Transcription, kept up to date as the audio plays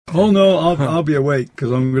Oh no, I'll be awake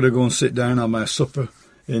because I'm going to go and sit down, have my supper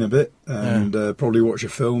in a bit, and probably watch a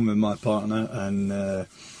film with my partner, and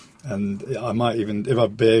I might even, if I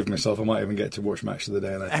behave myself, I might even get to watch Match of the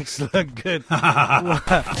Day later. Excellent, good.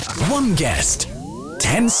 One guest,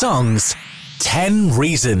 10 songs, 10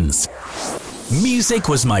 reasons. Music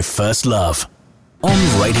was my first love.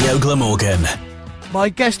 On Radio Glamorgan. My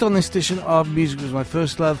guest on this edition of Music Was My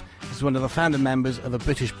First Love is one of the founder members of a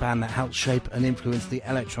British band that helped shape and influence the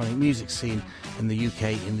electronic music scene in the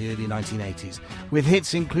UK in the early 1980s, with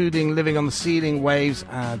hits including Living on the Ceiling, Waves,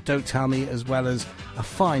 Don't Tell Me, as well as a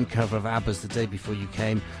fine cover of ABBA's The Day Before You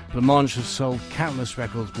Came. Blancmange have sold countless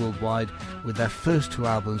records worldwide, with their first 2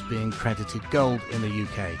 albums being credited gold in the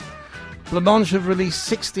UK. Blancmange have released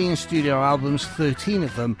 16 studio albums, 13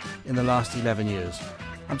 of them in the last 11 years.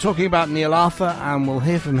 I'm talking about Neil Arthur, and we'll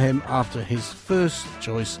hear from him after his first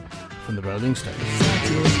choice from the Rolling Stones.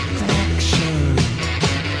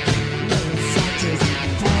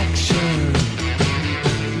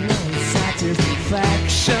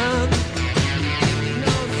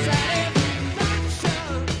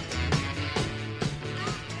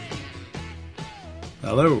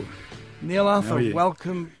 Hello. Neil Arthur,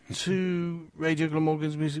 welcome to Radio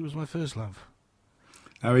Glamorgan's Music Was My First Love.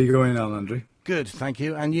 How are you going on, Andrew? Good, thank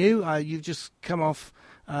you. And you? You've just come off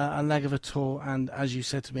a leg of a tour, and as you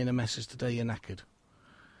said to me in a message today, you're knackered.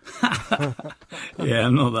 Yeah,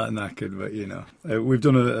 I'm not that knackered, but you know, we've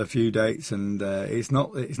done a few dates, and it's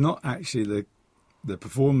not actually the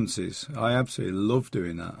performances. I absolutely love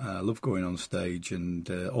doing that. I love going on stage, and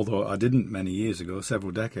although I didn't many years ago,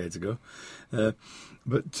 several decades ago, but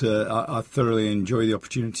I thoroughly enjoy the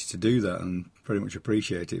opportunity to do that and pretty much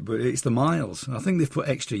appreciate it. But it's the miles. I think they've put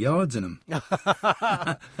extra yards in them.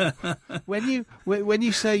 When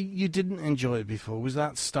you say you didn't enjoy it before, was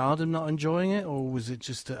that Stardom not enjoying it, or was it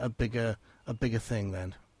just a bigger thing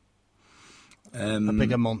then? A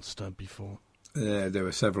bigger monster before? There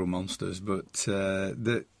were several monsters, but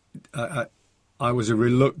I was a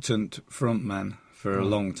reluctant frontman for a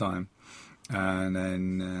long time, and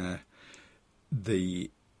then you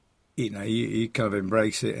kind of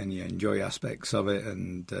embrace it and you enjoy aspects of it,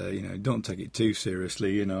 and don't take it too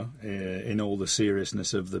seriously, in all the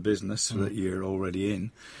seriousness of the business that you're already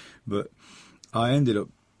in. But I ended up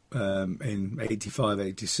in 85,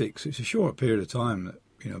 86. It's a short period of time that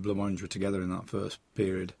Blancmange were together in that first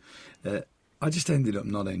period. I just ended up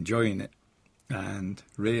not enjoying it, and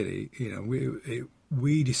really,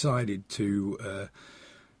 we decided to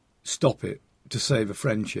stop it to save a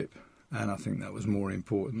friendship, and I think that was more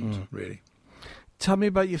important, really. Tell me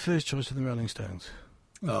about your first choice of the Rolling Stones.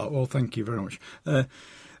 Oh, well, thank you very much. I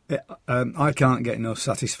can't get enough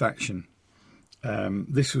satisfaction.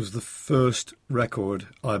 This was the first record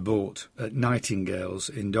I bought at Nightingale's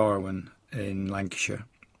in Darwen in Lancashire,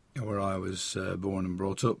 where I was born and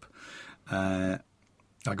brought up. I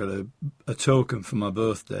got a token for my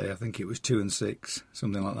birthday. I think it was 2 and 6,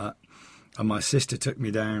 something like that. And my sister took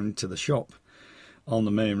me down to the shop on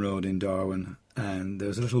the main road in Darwen, and there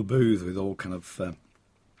was a little booth with all kind of, I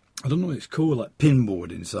don't know what it's called, like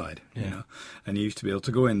pinboard inside, and you used to be able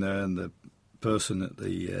to go in there, and the person at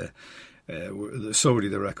that sold you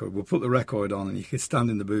the record would put the record on, and you could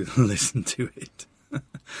stand in the booth and listen to it.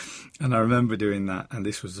 And I remember doing that, and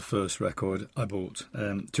this was the first record I bought.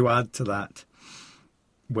 To add to that,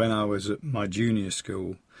 when I was at my junior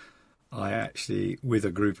school, I actually, with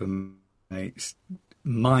a group of mates,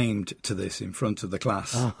 mimed to this in front of the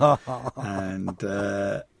class, and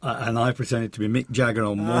I pretended to be Mick Jagger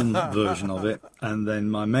on one version of it, and then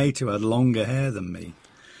my mate, who had longer hair than me,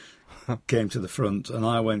 came to the front, and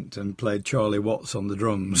I went and played Charlie Watts on the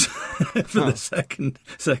drums for the second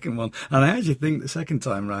one. And I actually think the second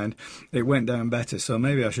time round it went down better, so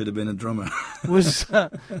maybe I should have been a drummer. Was there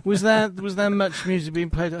much music being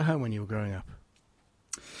played at home when you were growing up?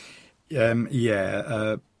 There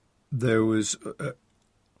was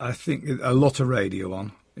I think a lot of radio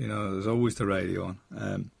on. There's always the radio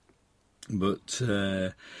on. But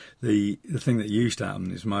the thing that used to happen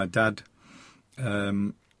is my dad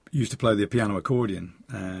used to play the piano accordion,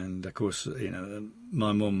 and of course,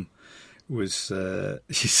 my mum was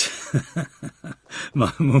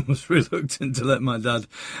my mum was reluctant to let my dad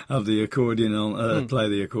have the accordion on, play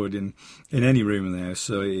the accordion in any room in the house.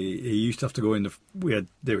 So he used to have to go in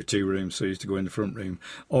there were 2 rooms, so he used to go in the front room,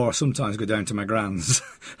 or sometimes go down to my gran's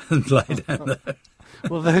and play down there.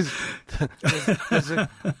 Well, there's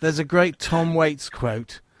a great Tom Waits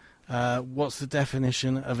quote. What's the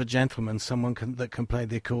definition of a gentleman? Someone that can play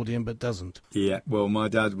the accordion but doesn't. Yeah, well, my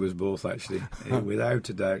dad was both, actually. Without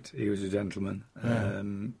a doubt, he was a gentleman.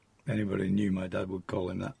 Anybody who knew my dad would call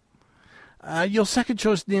him that. Your second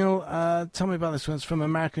choice, Neil, tell me about this one. It's from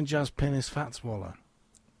American jazz pianist Fats Waller.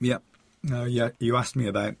 Yeah. You asked me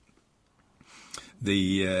about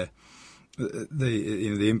the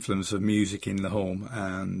influence of music in the home,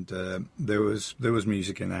 and there was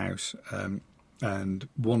music in the house, and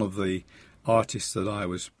one of the artists that I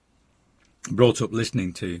was brought up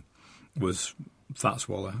listening to was Fats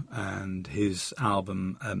Waller, and his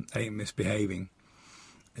album Ain't Misbehaving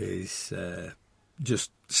is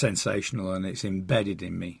just sensational, and it's embedded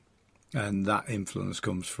in me. And that influence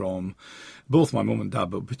comes from both my mum and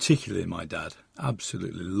dad, but particularly my dad.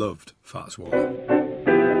 Absolutely loved Fats Waller.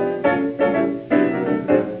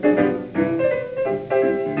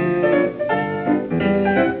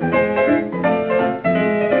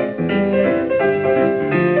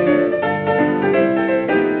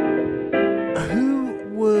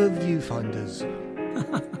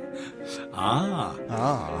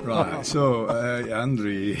 Right, so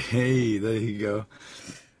Andrew, hey, there you go.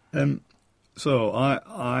 So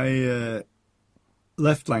I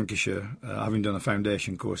left Lancashire, having done a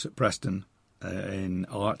foundation course at Preston in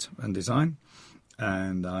art and design,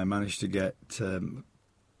 and I managed to get,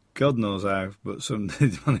 God knows how, but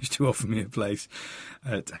somebody managed to offer me a place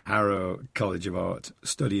at Harrow College of Art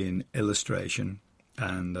studying illustration,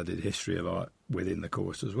 and I did history of art within the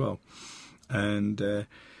course as well. And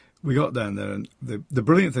we got down there, and the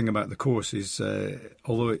brilliant thing about the course is,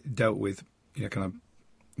 although it dealt with, kind of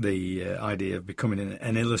the idea of becoming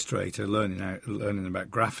an illustrator, learning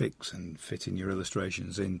about graphics and fitting your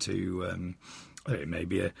illustrations into it may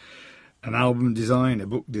be an album design, a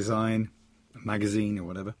book design, a magazine or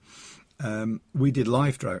whatever. We did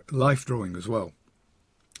life drawing as well,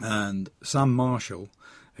 and Sam Marshall,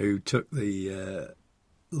 who took the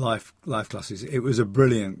life classes, it was a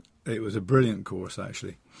brilliant course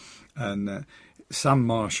actually. And Sam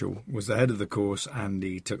Marshall was the head of the course, and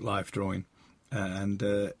he took life drawing. And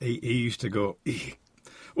he used to go,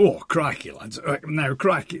 oh, crikey, lads. Now,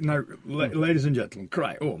 crikey. Now, ladies and gentlemen,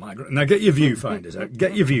 crikey. Oh, my God. Now, get your viewfinders out.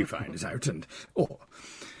 Get your viewfinders out. And,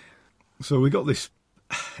 So we got this.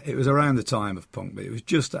 It was around the time of punk, but it was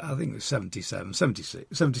just, I think it was 77,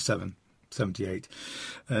 76, 77, 78.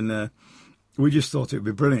 And we just thought it would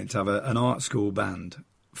be brilliant to have an art school band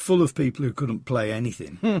full of people who couldn't play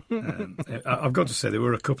anything. I've got to say, there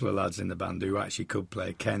were a couple of lads in the band who actually could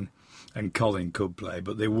play. Ken and Colin could play,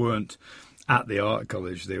 but they weren't at the art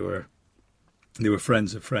college. They were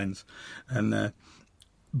friends of friends, and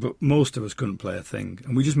but most of us couldn't play a thing,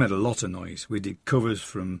 and we just made a lot of noise. We did covers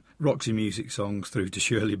from Roxy Music songs through to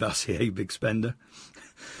Shirley Bassey, Hey Big Spender.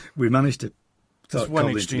 We managed to start one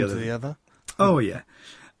cobbling extreme together. to the other. Oh yeah,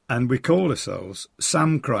 and we called ourselves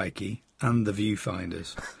Sam Crikey and the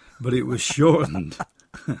Viewfinders, but it was shortened.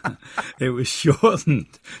 It was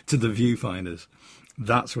shortened to the Viewfinders.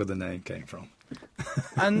 That's where the name came from.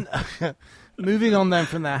 And moving on then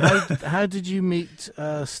from there, how did you meet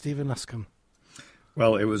Stephen Luscombe?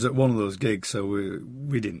 Well, it was at one of those gigs, so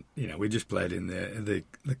we didn't, we just played in the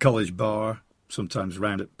college bar, sometimes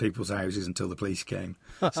round at people's houses until the police came,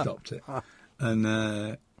 stopped it.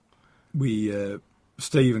 And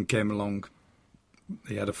Stephen came along.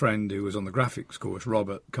 He had a friend who was on the graphics course,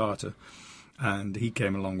 Robert Carter, and he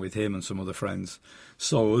came along with him and some other friends,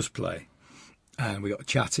 saw us play. And we got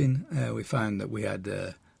chatting. We found that we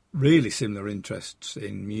had really similar interests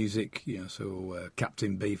in music. So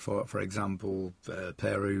Captain Beefheart, for example,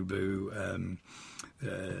 Pere Ubu,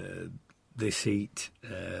 This Heat,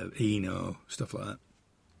 Eno, stuff like that.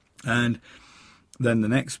 And then the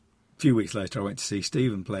next few weeks later, I went to see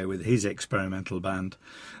Stephen play with his experimental band.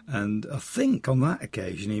 And I think on that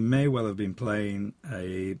occasion, he may well have been playing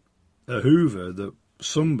a Hoover that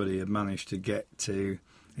somebody had managed to get to.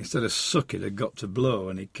 Instead of suck it, had got to blow,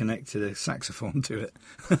 and he connected a saxophone to it.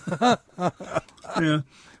 Yeah.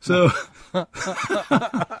 So,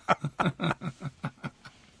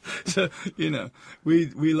 we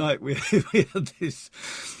had this.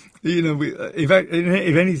 If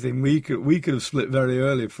anything, we could have split very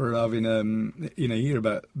early for having you hear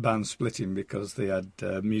about bands splitting because they had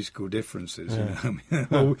musical differences. Yeah.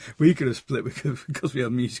 Well, we could have split because we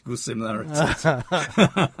had musical similarities.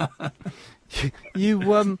 You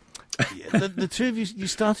the two of you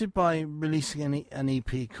started by releasing an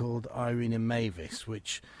EP called Irene and Mavis,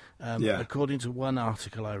 which according to one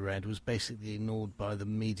article I read was basically ignored by the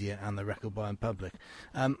media and the record buying public.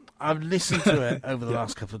 I've listened to it over the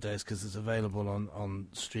last couple of days because it's available on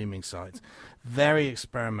streaming sites. Very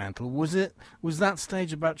experimental. Was that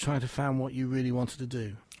stage about trying to find what you really wanted to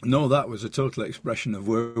do? No, that was a total expression of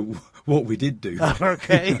what we did do.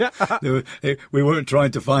 Okay. We weren't trying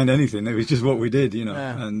to find anything. It was just what we did,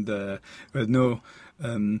 And we had no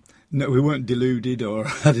No, we weren't deluded or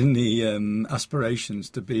had any aspirations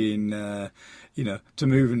to being, to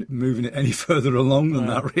moving it any further along than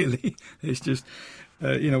that. Really, it's just,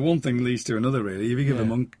 one thing leads to another. Really, if you give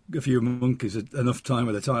a few monkeys enough time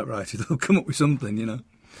with a typewriter, they'll come up with something.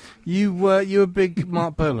 You a big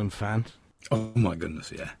Mark Bolan fan? Oh my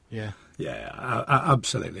goodness, yeah,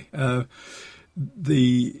 absolutely. After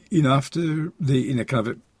the kind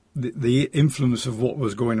of the influence of what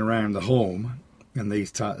was going around the home and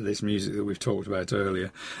this music that we've talked about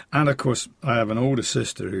earlier, and of course I have an older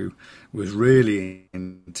sister who was really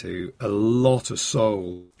into a lot of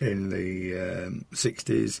soul in the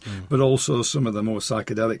 60s, but also some of the more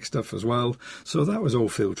psychedelic stuff as well. So that was all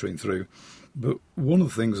filtering through. But one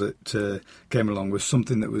of the things that came along was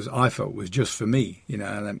something that I felt was just for me,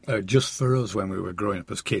 and just for us when we were growing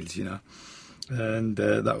up as kids, And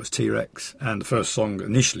that was T-Rex. And the first song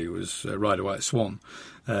initially was Ride a White Swan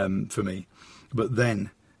for me. But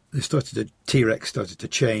then T-Rex started to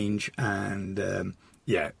change. And,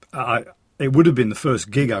 it would have been the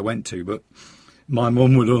first gig I went to, but my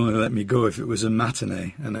mum would only let me go if it was a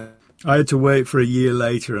matinee. And I had to wait for a year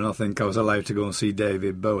later, and I think I was allowed to go and see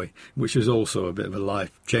David Bowie, which was also a bit of a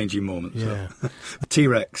life-changing moment. Yeah. So.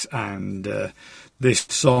 T-Rex and this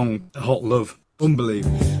song, Hot Love,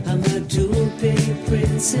 unbelievable. I'm a dual-pay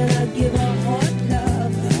prince and I give a hot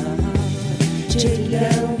love. Check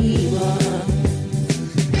out Eva.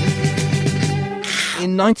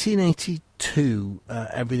 In 1982,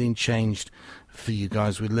 everything changed for you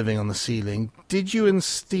guys with Living on the Ceiling. Did you and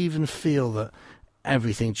Stephen feel that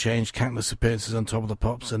everything changed? Countless appearances on Top of the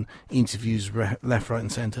Pops and interviews left, right,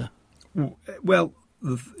 and centre. Well,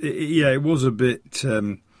 it was a bit.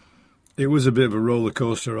 It was a bit of a roller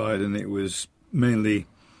coaster ride, and it was mainly,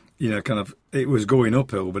 it was going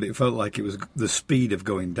uphill, but it felt like it was the speed of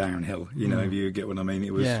going downhill. If you get what I mean.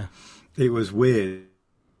 It was. Yeah. It was weird.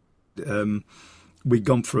 We'd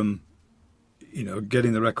gone from,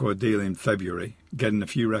 getting the record deal in February, getting a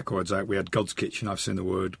few records out. We had God's Kitchen, I've Seen the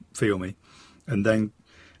Word, Feel Me. And then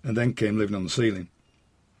came Living on the Ceiling.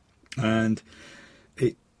 And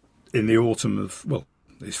it, in the autumn of,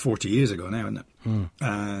 it's 40 years ago now, isn't it?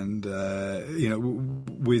 And,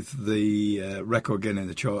 with the record getting in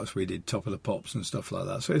the charts, we did Top of the Pops and stuff like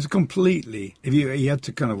that. So it's completely, if you had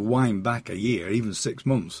to kind of wind back a year, even 6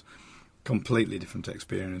 months, completely different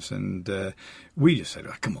experience. And we just said,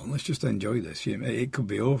 come on, let's just enjoy this. It could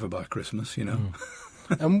be over by Christmas,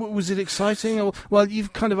 And was it exciting? Well,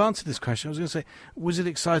 you've kind of answered this question. I was going to say, was it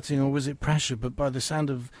exciting or was it pressure? But by the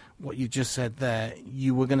sound of what you just said there,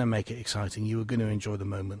 you were going to make it exciting. You were going to enjoy the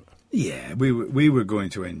moment. Yeah, we were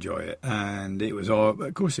going to enjoy it, and it was our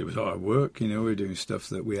work. We were doing stuff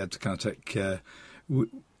that we had to kind of take care.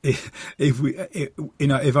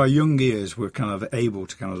 If our young ears were kind of able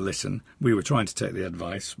to kind of listen, we were trying to take the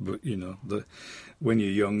advice. But when you're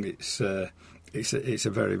young, it's a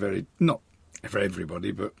very, very not for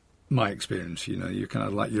everybody, but my experience, you're kind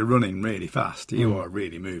of like you're running really fast. You are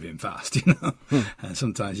really moving fast, and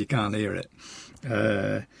sometimes you can't hear it.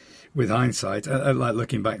 With hindsight, like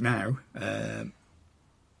looking back now,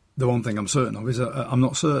 the one thing I'm certain of is I'm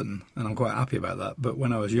not certain, and I'm quite happy about that. But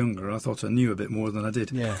when I was younger, I thought I knew a bit more than I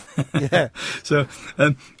did. Yeah, yeah. So,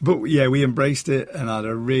 we embraced it, and had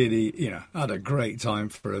a great time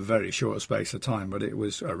for a very short space of time. But it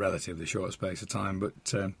was a relatively short space of time.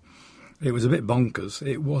 But it was a bit bonkers.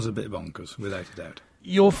 It was a bit bonkers, without a doubt.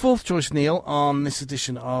 Your fourth choice, Neil, on this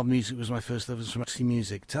edition of Music Was My First Love, is from Roxy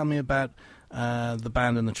Music. Tell me about the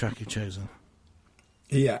band and the track you've chosen.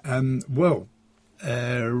 Yeah,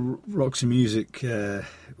 Roxy Music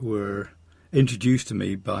were introduced to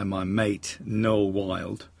me by my mate Noel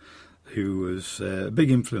Wilde, who was a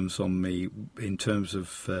big influence on me in terms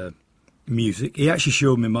of music. He actually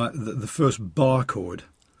showed me the first bar chord.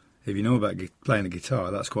 If you know about playing a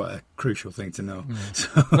guitar, that's quite a crucial thing to know.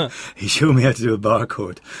 So he showed me how to do a bar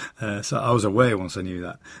chord. So I was aware once I knew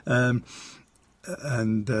that.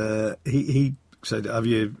 He said, "Have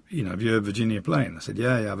you heard Virginia playing?" I said,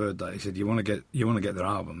 "Yeah, I've heard that." He said, "You want to get their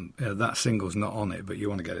album? That single's not on it, but you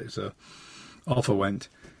want to get it." So off I went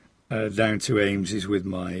down to Ames's with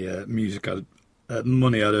my music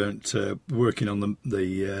money I'd earned working on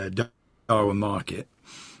the Darwin Market.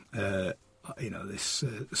 This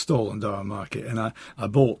stall in Darwin Market, and I've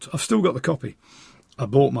still got the copy. I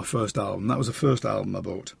bought my first album. That was the first album I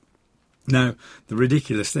bought. Now, the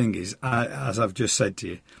ridiculous thing is, as I've just said to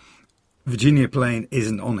you, Virginia Playing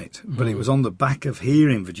isn't on it, but it was on the back of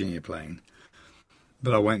hearing Virginia Playing.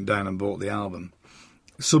 But I went down and bought the album.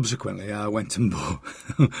 Subsequently, I went and bought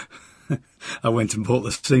the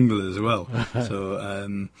single as well.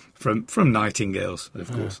 So from Nightingales,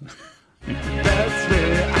 of course. That's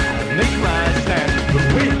where I make my stand. But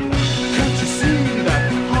wait, can't you see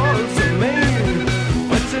that heart's a man?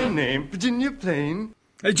 What's her name? Virginia Plain.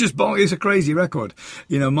 It's a crazy record.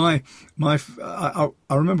 You know, I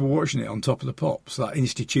remember watching it on Top of the Pops, that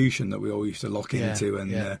institution that we all used to lock into,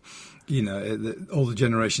 and you know, all the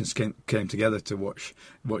generations came together to watch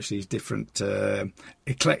these different an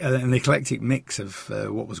eclectic mix of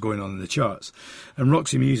what was going on in the charts. And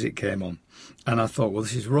Roxy Music came on, and I thought, well,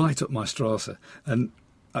 this is right up my Strasse. And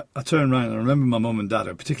I turned around and I remember my mum and dad,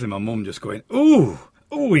 particularly my mum, just going, "Ooh,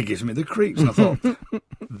 he gives me the creeps." And I thought,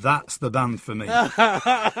 that's the band for me.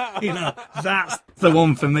 You know, that's the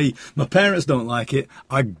one for me. My parents don't like it.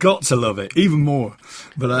 I got to love it even more,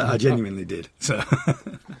 but I genuinely did. So.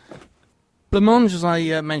 Blancmange, as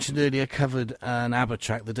I mentioned earlier, covered an ABBA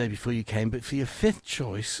track the day before you came, but for your fifth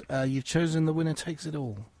choice, you've chosen The Winner Takes It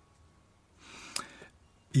All.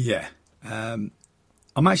 Yeah. I'm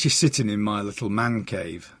actually sitting in my little man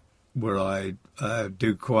cave where I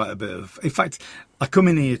do quite a bit of... In fact, I come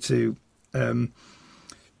in here to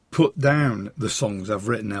put down the songs I've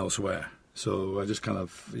written elsewhere. So I just kind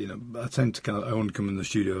of, you know, I tend to I want to come in the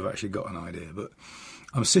studio, I've actually got an idea, but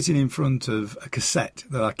I'm sitting in front of a cassette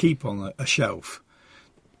that I keep on a shelf,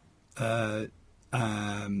 and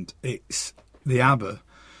it's the ABBA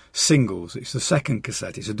singles. It's the second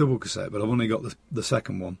cassette. It's a double cassette, but I've only got the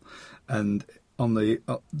second one. And on the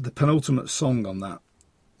penultimate song on that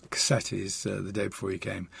cassette is The Day Before You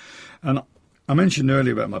Came. And I mentioned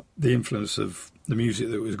earlier about the influence of the music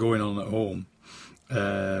that was going on at home.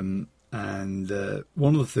 And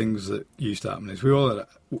one of the things that used to happen is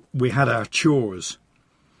we had our chores.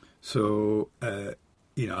 So,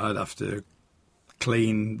 you know, I'd have to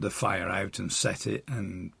clean the fire out and set it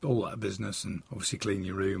and all that business, and obviously clean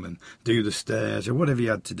your room and do the stairs or whatever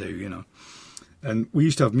you had to do, you know. And we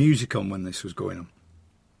used to have music on when this was going on.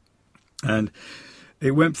 And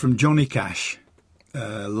it went from Johnny Cash,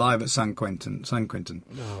 live at San Quentin,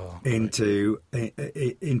 into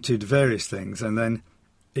the various things, and then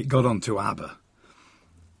it got on to ABBA.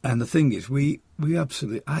 And the thing is,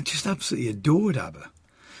 I just absolutely adored ABBA.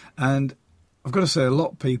 And I've got to say, a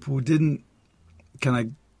lot of people didn't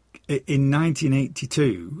in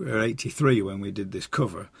 1982 or 83 when we did this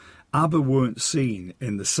cover, ABBA weren't seen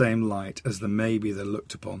in the same light as maybe they're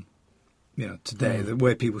looked upon, you know, today, the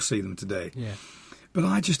way people see them today. Yeah. But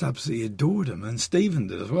I just absolutely adored them, and Stephen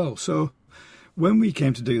did as well. So when we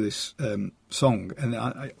came to do this song, and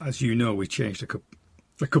as you know, we changed a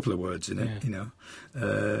couple of words in it, you know.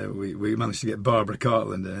 We managed to get Barbara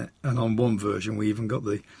Cartland in it, and on one version we even got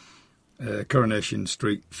the Coronation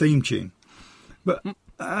Street theme tune. But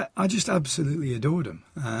I just absolutely adored them,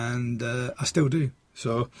 and I still do.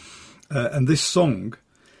 So, and this song,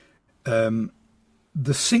 the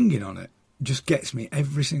singing on it just gets me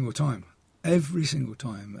every single time. Every single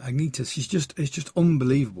time. Agneta, it's just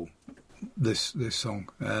unbelievable, this song,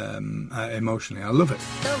 emotionally. I love it.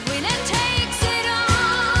 The winner takes it all.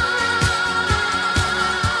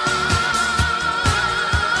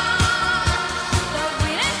 The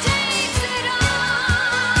winner takes it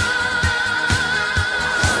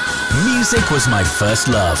all. Music was my first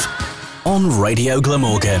love on Radio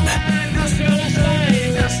Glamorgan.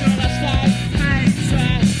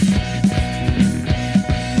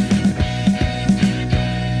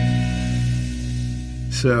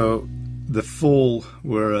 So the Fall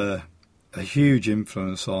were a huge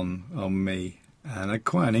influence on me, and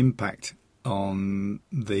quite an impact on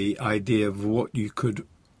the idea of what you could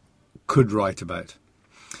write about.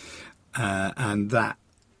 And that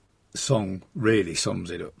song really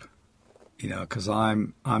sums it up, you know, because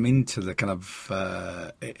I'm into the kind of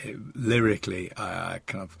lyrically, I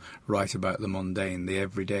kind of write about the mundane, the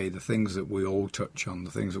everyday, the things that we all touch on,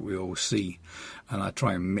 the things that we all see, and I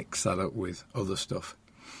try and mix that up with other stuff.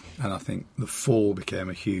 And I think The Fall became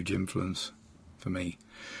a huge influence for me,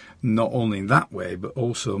 not only in that way, but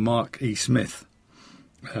also Mark E. Smith,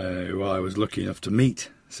 who I was lucky enough to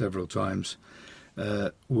meet several times,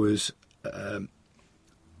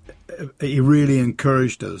 he really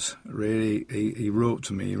encouraged us. Really, he wrote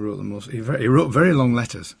to me. He wrote very long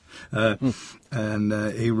letters,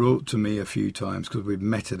 and he wrote to me a few times because we'd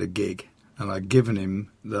met at a gig. And I'd given him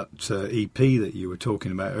that EP that you were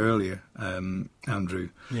talking about earlier, Andrew,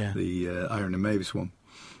 the Iron and Mavis one.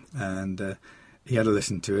 And he had to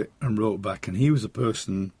listen to it and wrote back. And he was a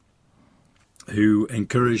person who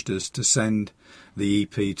encouraged us to send the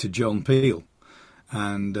EP to John Peel.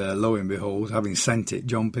 And lo and behold, having sent it,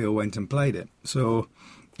 John Peel went and played it. So,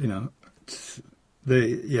 you know,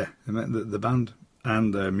 the band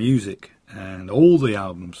and their music and all the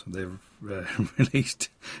albums they've released.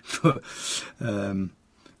 But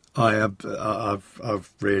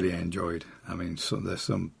I've really enjoyed. I mean, there's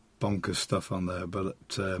some bonkers stuff on there, but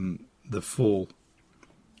the full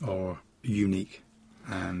are unique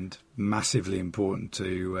and massively important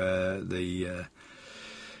to the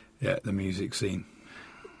music scene.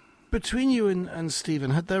 Between you and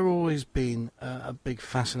Stephen, had there always been a big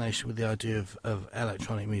fascination with the idea of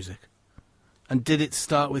electronic music? And did it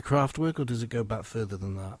start with Kraftwerk, or does it go back further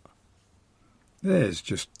than that? There's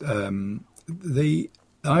just the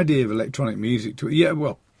idea of electronic music.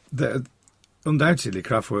 Undoubtedly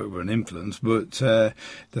Kraftwerk were an influence, but the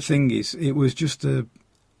thing is, it was just a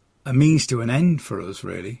means to an end for us,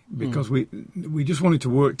 really, because we just wanted to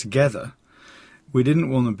work together. We didn't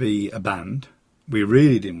want to be a band. We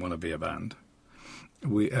really didn't want to be a band.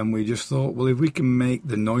 We just thought, well, if we can make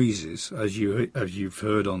the noises, as you've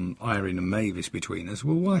heard on Irene and Mavis between us,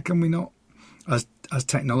 well, why can we not? As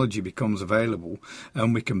technology becomes available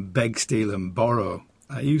and we can beg, steal and borrow,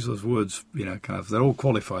 I use those words, they're all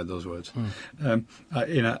qualified, those words. If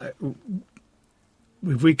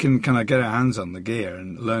we can kind of get our hands on the gear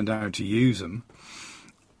and learn how to use them,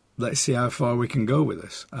 let's see how far we can go with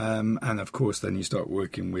this. And of course, then you start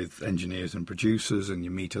working with engineers and producers, and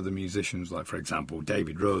you meet other musicians, like, for example,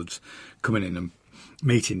 David Rhodes, coming in and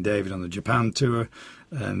meeting David on the Japan tour,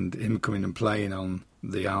 and him coming and playing on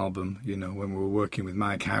the album, when we were working with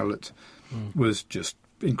Mike Howlett, was just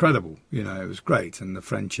incredible. It was great, and the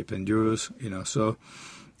friendship endures, so...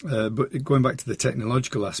 but going back to the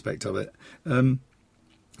technological aspect of it,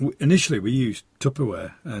 initially we used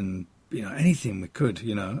Tupperware and anything we could,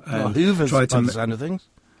 and Hoovers, by the sound of things.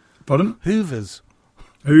 Pardon? Hoovers,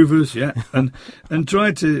 yeah, and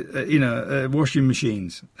tried to, washing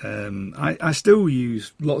machines. I still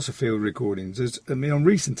use lots of field recordings. On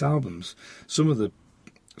recent albums, some of the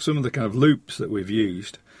kind of loops that we've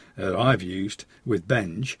used, I've used with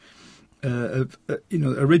Benj,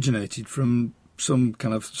 originated from some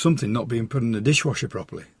kind of something not being put in the dishwasher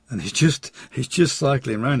properly, and it's just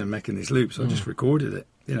cycling around and making these loops. I just recorded it.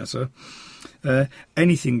 So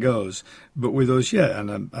anything goes. But with us,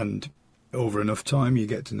 and over enough time, you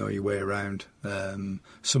get to know your way around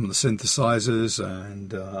some of the synthesizers,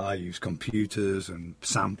 and I use computers and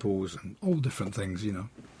samples and all different things,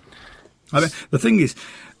 I mean, the thing is,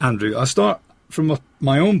 Andrew, I start from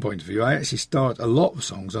my own point of view. I actually start a lot of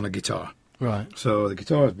songs on a guitar. Right. So the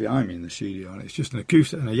guitar is behind me in the studio, and it's just an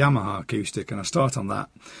acoustic and a Yamaha acoustic, and I start on that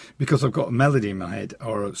because I've got a melody in my head,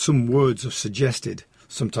 or some words have suggested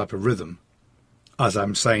some type of rhythm as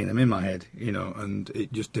I'm saying them in my head, and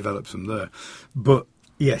it just develops from there. But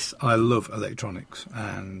yes, I love electronics,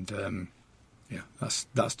 and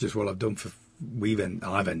that's just what I've done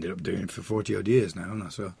I've ended up doing for 40 odd years now, haven't I?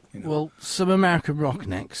 So, Well, some American rock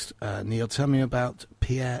next. Neil, tell me about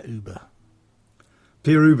Pierre Ubu.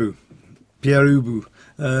 Pierre Ubu.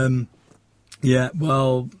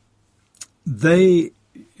 They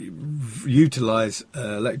utilise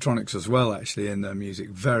electronics as well, actually, in their music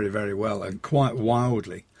very, very well, and quite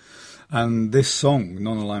wildly. And this song,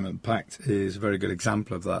 Non-Alignment Pact, is a very good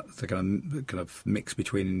example of that. It's a kind of mix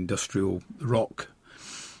between industrial rock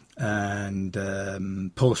and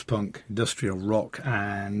post-punk, industrial rock,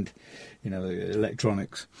 and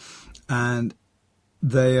electronics. And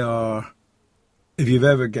they are. If you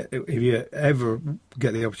ever get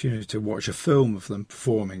the opportunity to watch a film of them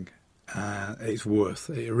performing, it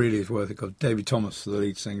really is worth it, because David Thomas, the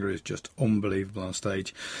lead singer, is just unbelievable on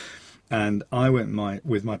stage. And I went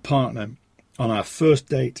with my partner on our first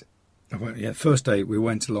date. First date, we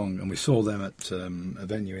went along and we saw them at a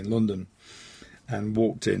venue in London, and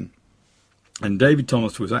walked in. And David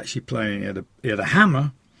Thomas was actually playing. He had a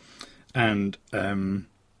hammer and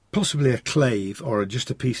possibly a clave or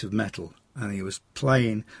just a piece of metal. And he was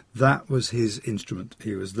playing, that was his instrument.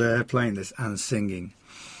 He was there playing this and singing.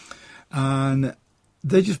 And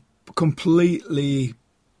they just completely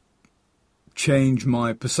changed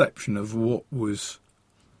my perception of what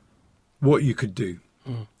you could do.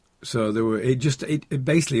 So it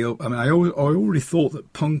basically, I mean, I already thought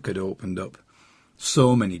that punk had opened up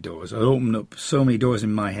so many doors. It opened up so many doors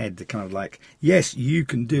in my head that kind of like, yes, you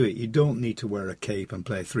can do it. You don't need to wear a cape and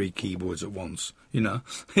play 3 keyboards at once.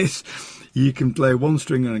 You can play one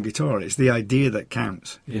string on a guitar. It's the idea that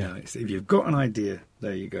counts. If you've got an idea,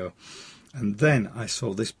 there you go. And then I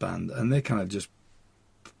saw this band, and they kind of just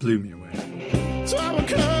blew me away. So I'm a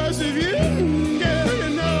curse of you,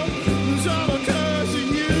 so I'm a curse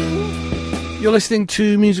of you. You're listening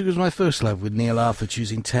to Music Was My First Love with Neil Arthur,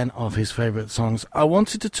 choosing 10 of his favourite songs. I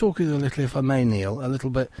wanted to talk with you a little, if I may, Neil, a little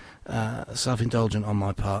bit self-indulgent on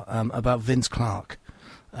my part, about Vince Clarke.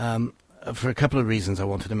 for a couple of reasons I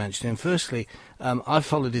wanted to mention him. Firstly, I've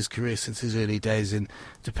followed his career since his early days in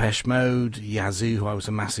Depeche Mode, Yazoo, who I was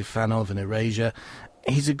a massive fan of, and Erasure.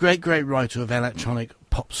 He's a great, great writer of electronic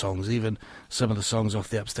pop songs, even some of the songs off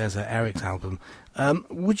the Upstairs at Eric's album.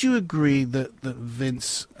 Would you agree that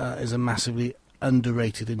Vince is a massively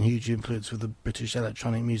underrated and huge influence for the British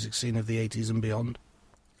electronic music scene of the 80s and beyond?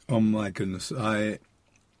 Oh my goodness, I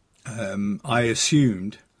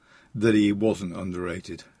assumed that he wasn't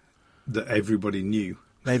underrated, that everybody knew.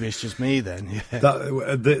 Maybe it's just me then. Yeah.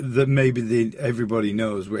 That maybe everybody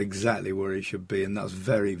knows exactly where he should be, and that's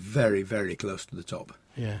very, very, very close to the top.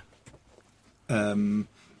 Yeah.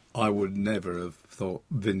 I would never have thought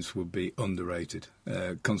Vince would be underrated,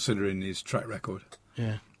 considering his track record.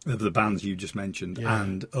 Yeah. Of the bands you just mentioned, Yeah.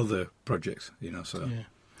 and other projects, so Yeah.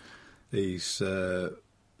 he's an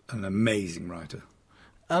amazing writer.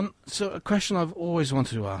 So a question I've always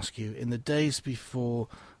wanted to ask you, in the days before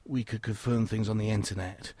we could confirm things on the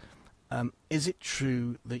internet, is it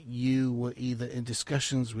true that you were either in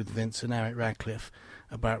discussions with Vince and Eric Radcliffe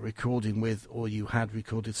about recording with, or you had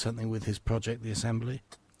recorded something with his project, The Assembly?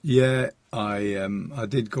 Yeah, I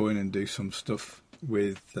did go in and do some stuff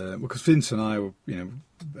with because Vince and I were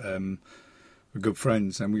we're good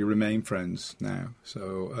friends, and we remain friends now.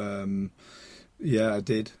 So yeah, I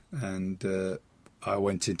did, and I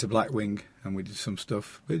went into Blackwing and we did some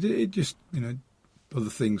stuff. But it just other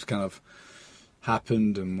things kind of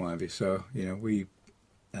happened and whatever. So we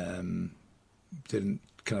didn't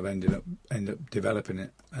kind of end up developing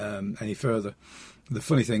it any further. The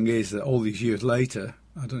funny thing is that all these years later,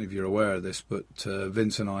 I don't know if you're aware of this, but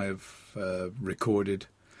Vince and I have recorded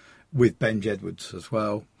with Ben Jedwards as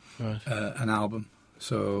well, Right. an album.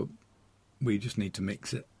 So we just need to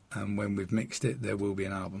mix it, and when we've mixed it, there will be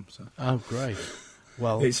an album. So Oh, great.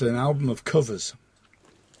 Well, it's an album of covers.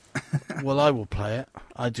 well, I will play it.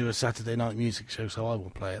 I do a Saturday night music show, so I will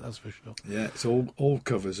play it, that's for sure. Yeah, it's all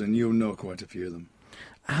covers, and you'll know quite a few of them.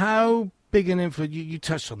 How big an influence, you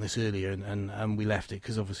touched on this earlier, and we left it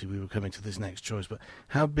because obviously we were coming to this next choice, but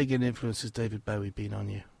how big an influence has David Bowie been on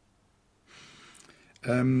you?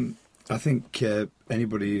 I think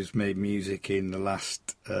anybody who's made music in the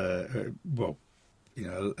last, the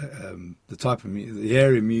type of the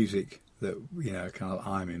area of music that kind of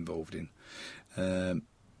I'm involved in,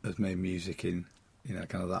 has made music in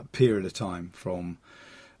kind of that period of time from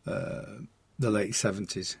the late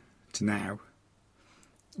 70s to now.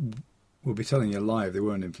 We'll be telling you live, they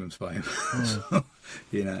weren't influenced by him. So,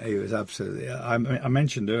 he was absolutely. I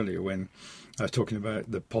mentioned earlier when I was talking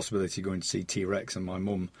about the possibility of going to see T-Rex, and my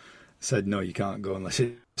mum said, "No, you can't go unless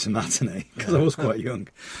it's a matinee," because I was quite young.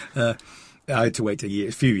 I had to wait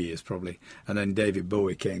a few years probably, and then David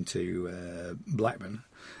Bowie came to Blackburn,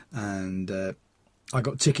 and I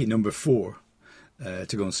got ticket number 4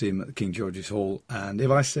 to go and see him at the King George's Hall. And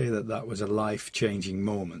if I say that was a life-changing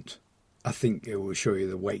moment, I think it will show you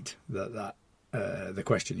the weight that the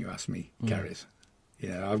question you asked me carries.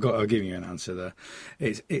 I'll give you an answer there.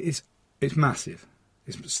 It's massive.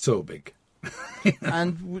 It's so big.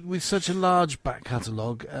 And with such a large back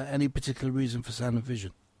catalogue, any particular reason for Sound and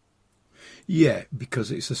Vision? Yeah,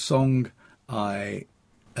 because it's a song I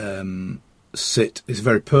sit. It's a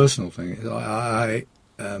very personal thing.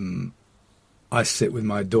 I sit with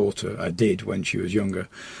my daughter. I did when she was younger,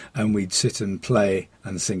 and we'd sit and play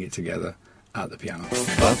and sing it together at the piano.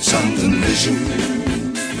 About Sound and Vision.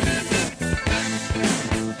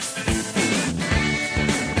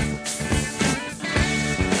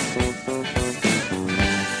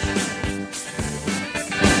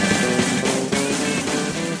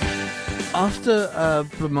 After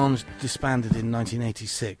Blancmange disbanded in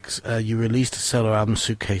 1986, you released a solo album,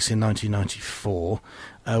 Suitcase, in 1994.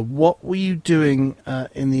 What were you doing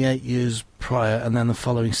in the 8 years prior and then the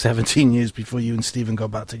following 17 years before you and Stephen got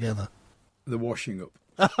back together? The washing up.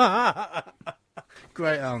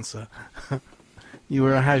 Great answer. You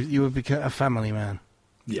were a family man.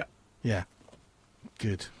 Yeah. Yeah.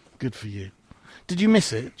 Good for you. Did you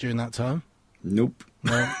miss it during that time? Nope.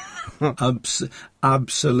 No.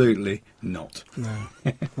 Absolutely not. No.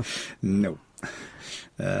 No.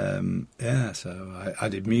 So I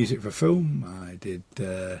did music for film. I did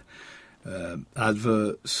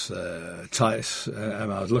adverts, Titus. I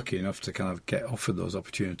was lucky enough to kind of get offered those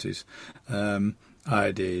opportunities.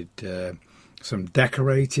 I did some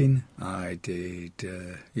decorating. I did,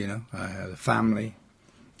 I had a family.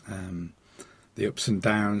 The ups and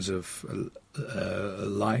downs of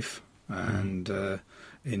life. And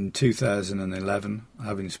in 2011,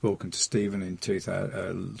 having spoken to Stephen in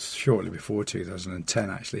shortly before 2010,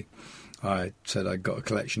 actually, I said I'd got a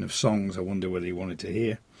collection of songs I wondered whether he wanted to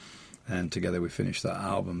hear. and together we finished that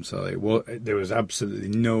album. So there was absolutely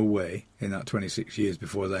no way in that 26 years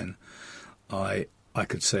before then I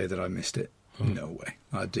could say that I missed it. No way.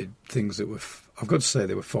 I did things that were, I've got to say,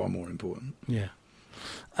 they were far more important. Yeah.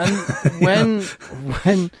 And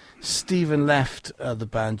when Stephen left the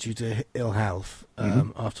band due to ill health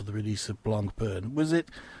after the release of Blanc Burn, was it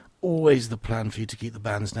always the plan for you to keep the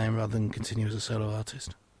band's name rather than continue as a solo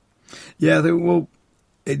artist? Yeah, well,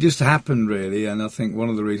 it just happened, really, and I think one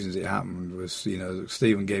of the reasons it happened was,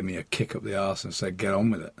 Stephen gave me a kick up the arse and said, get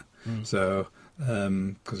on with it. So,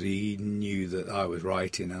 because he knew that I was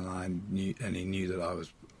writing, and he knew that I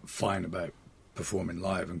was fine about performing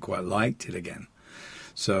live and quite liked it again.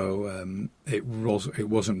 So it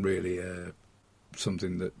wasn't really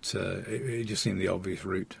something that it just seemed the obvious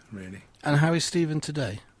route, really. And how is Stephen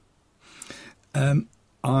today?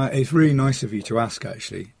 It's really nice of you to ask,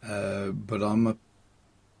 actually, but I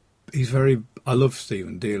love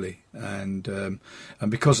Stephen dearly, and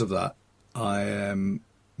because of that, I am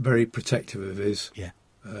very protective of his. Yeah.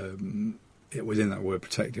 Within that word,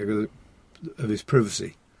 protective of his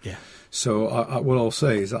privacy. Yeah. So what I'll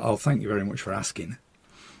say is that I'll thank you very much for asking,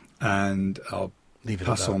 and I'll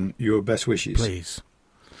pass on your best wishes, please.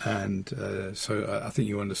 And so I think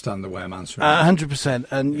you understand the way I'm answering. 100%.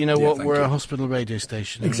 And you know what? thank We're you. a hospital radio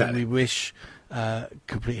station. And Exactly. we wish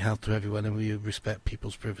complete health to everyone, and we respect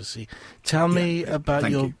people's privacy. Tell me about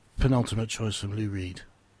thank your you. penultimate choice from Lou Reed.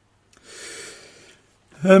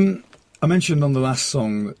 I mentioned on the last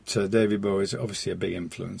song that David Bowie is obviously a big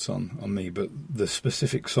influence on me, but the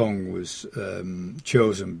specific song was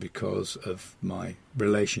chosen because of my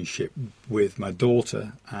relationship with my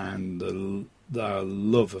daughter and the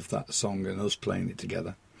love of that song and us playing it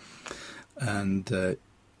together. And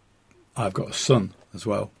I've got a son as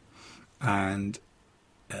well, and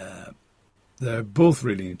they're both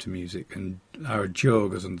really into music, and our Joe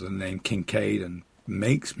goes under the name Kincaid and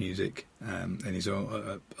makes music in his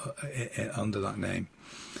own under that name.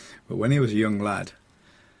 But when he was a young lad,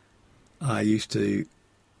 we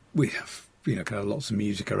have kind of lots of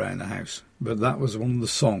music around the house, but that was one of the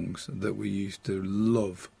songs that we used to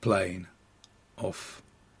love playing off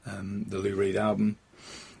the Lou Reed album,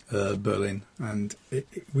 Berlin, and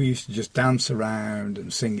we used to just dance around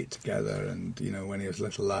and sing it together, and when he was a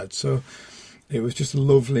little lad, so it was just a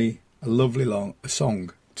lovely long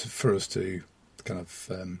song for us to kind of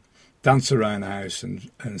dance around the house and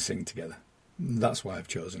sing together. That's why I've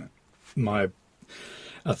chosen it.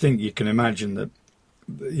 I think you can imagine that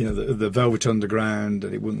the Velvet Underground,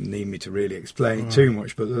 and it wouldn't need me to really explain it too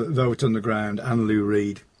much, but the Velvet Underground and Lou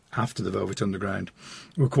Reed after the Velvet Underground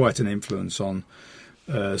were quite an influence on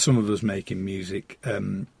some of us making music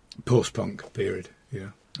post-punk period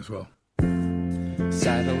as well.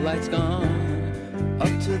 Satellites gone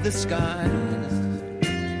up to the skies.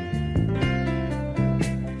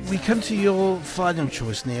 We come to your final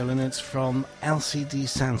choice, Neil, and it's from LCD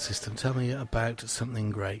Sound System. Tell me about Something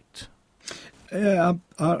Great. Yeah,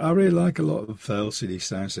 I really like a lot of LCD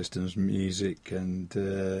Sound System's music and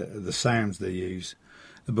the sounds they use.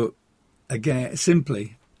 But again,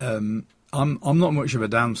 simply, I'm not much of a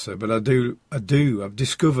dancer, but I've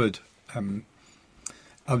discovered a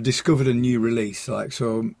new release.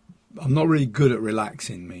 So I'm not really good at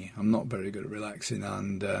relaxing. I'm not very good at relaxing,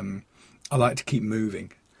 and I like to keep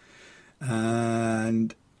moving.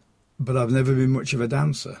 But I've never been much of a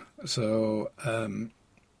dancer. So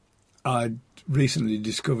I recently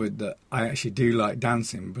discovered that I actually do like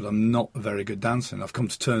dancing, but I'm not a very good dancer. And I've come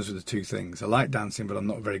to terms with the two things. I like dancing, but I'm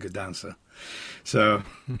not a very good dancer. So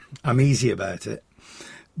I'm easy about it.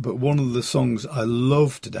 But one of the songs I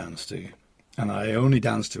love to dance to, and I only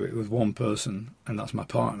dance to it with one person, and that's my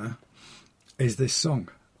partner, is this song.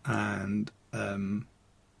 And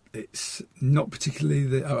it's not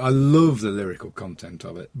particularly I love the lyrical content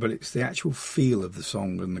of it, but it's the actual feel of the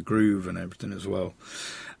song and the groove and everything as well.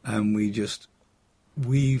 And we've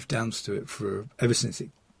danced to it ever since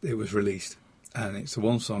it was released. And it's the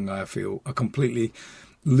one song I feel I completely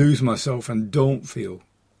lose myself and don't feel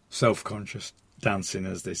self-conscious dancing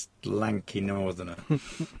as this lanky northerner.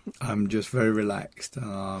 I'm just very relaxed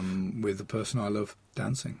with the person I love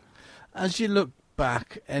dancing. As you look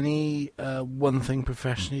back, any one thing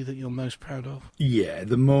professionally that you're most proud of? Yeah,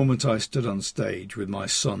 the moment I stood on stage with my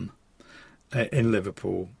son in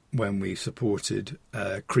Liverpool when we supported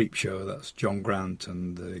Creepshow. That's John Grant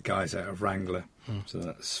and the guys out of Wrangler. So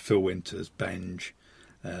that's Phil Winters, Benj,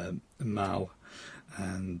 Mal,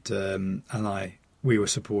 and I. We were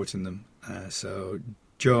supporting them. So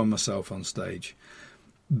Joe and myself on stage.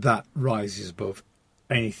 That rises above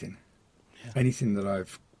anything that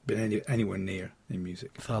I've been anywhere near in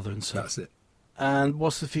music. Father and son. That's it. And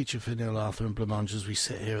what's the future for Neil Arthur and Blancmange as we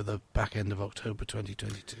sit here at the back end of October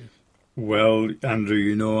 2022? Well, Andrew,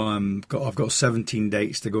 you know I've got 17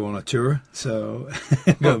 dates to go on a tour, so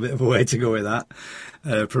I've got a bit of a way to go with that.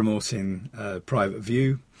 Promoting Private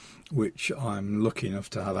View, which I'm lucky enough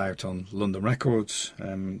to have out on London Records.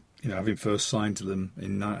 Having first signed to them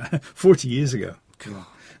in 40 years ago. God,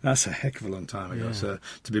 that's a heck of a long time ago. Yeah. So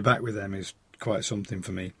to be back with them is quite something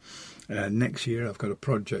for me. Next year, I've got a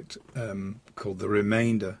project called The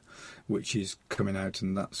Remainder, which is coming out,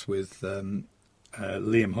 and that's with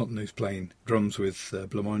Liam Hutton, who's playing drums with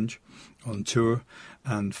Blancmange on tour,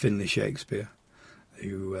 and Finlay Shakespeare,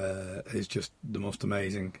 who is just the most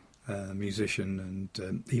amazing musician,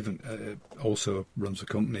 and even also runs a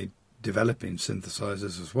company developing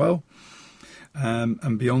synthesizers as well.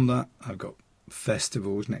 And beyond that, I've got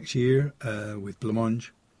festivals next year with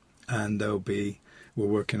Blancmange, and we're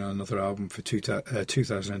working on another album for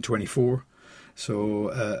 2024. So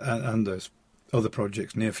and there's other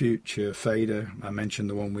projects near future. Fader, I mentioned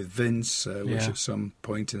the one with Vince, which at some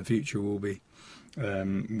point in the future will be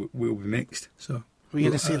mixed. So We're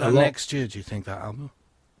going to see that next year, do you think, that album?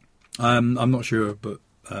 I'm not sure, but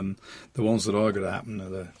the ones that are going to happen are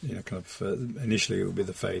the initially it will be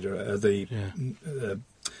the Fader, the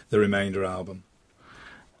Remainder album.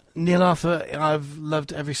 Neil Arthur, I've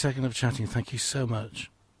loved every second of chatting. Thank you so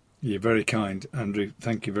much. You're very kind, Andrew.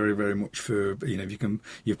 Thank you very, very much for if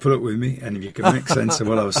you've put up with me, and if you can make sense of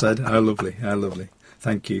what I've said. How lovely, how lovely.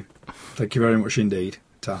 Thank you very much indeed.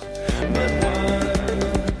 Ta.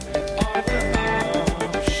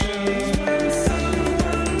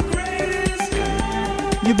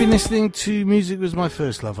 You've been listening to Music Was My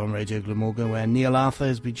First Love on Radio Glamorgan, where Neil Arthur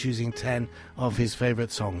has been choosing 10 of his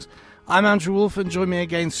favourite songs. I'm Andrew Wolfe, and join me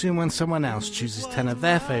again soon when someone else chooses 10 of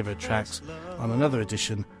their favourite tracks on another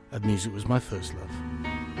edition of Music Was My First Love.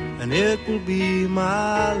 And it will be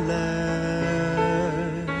my last.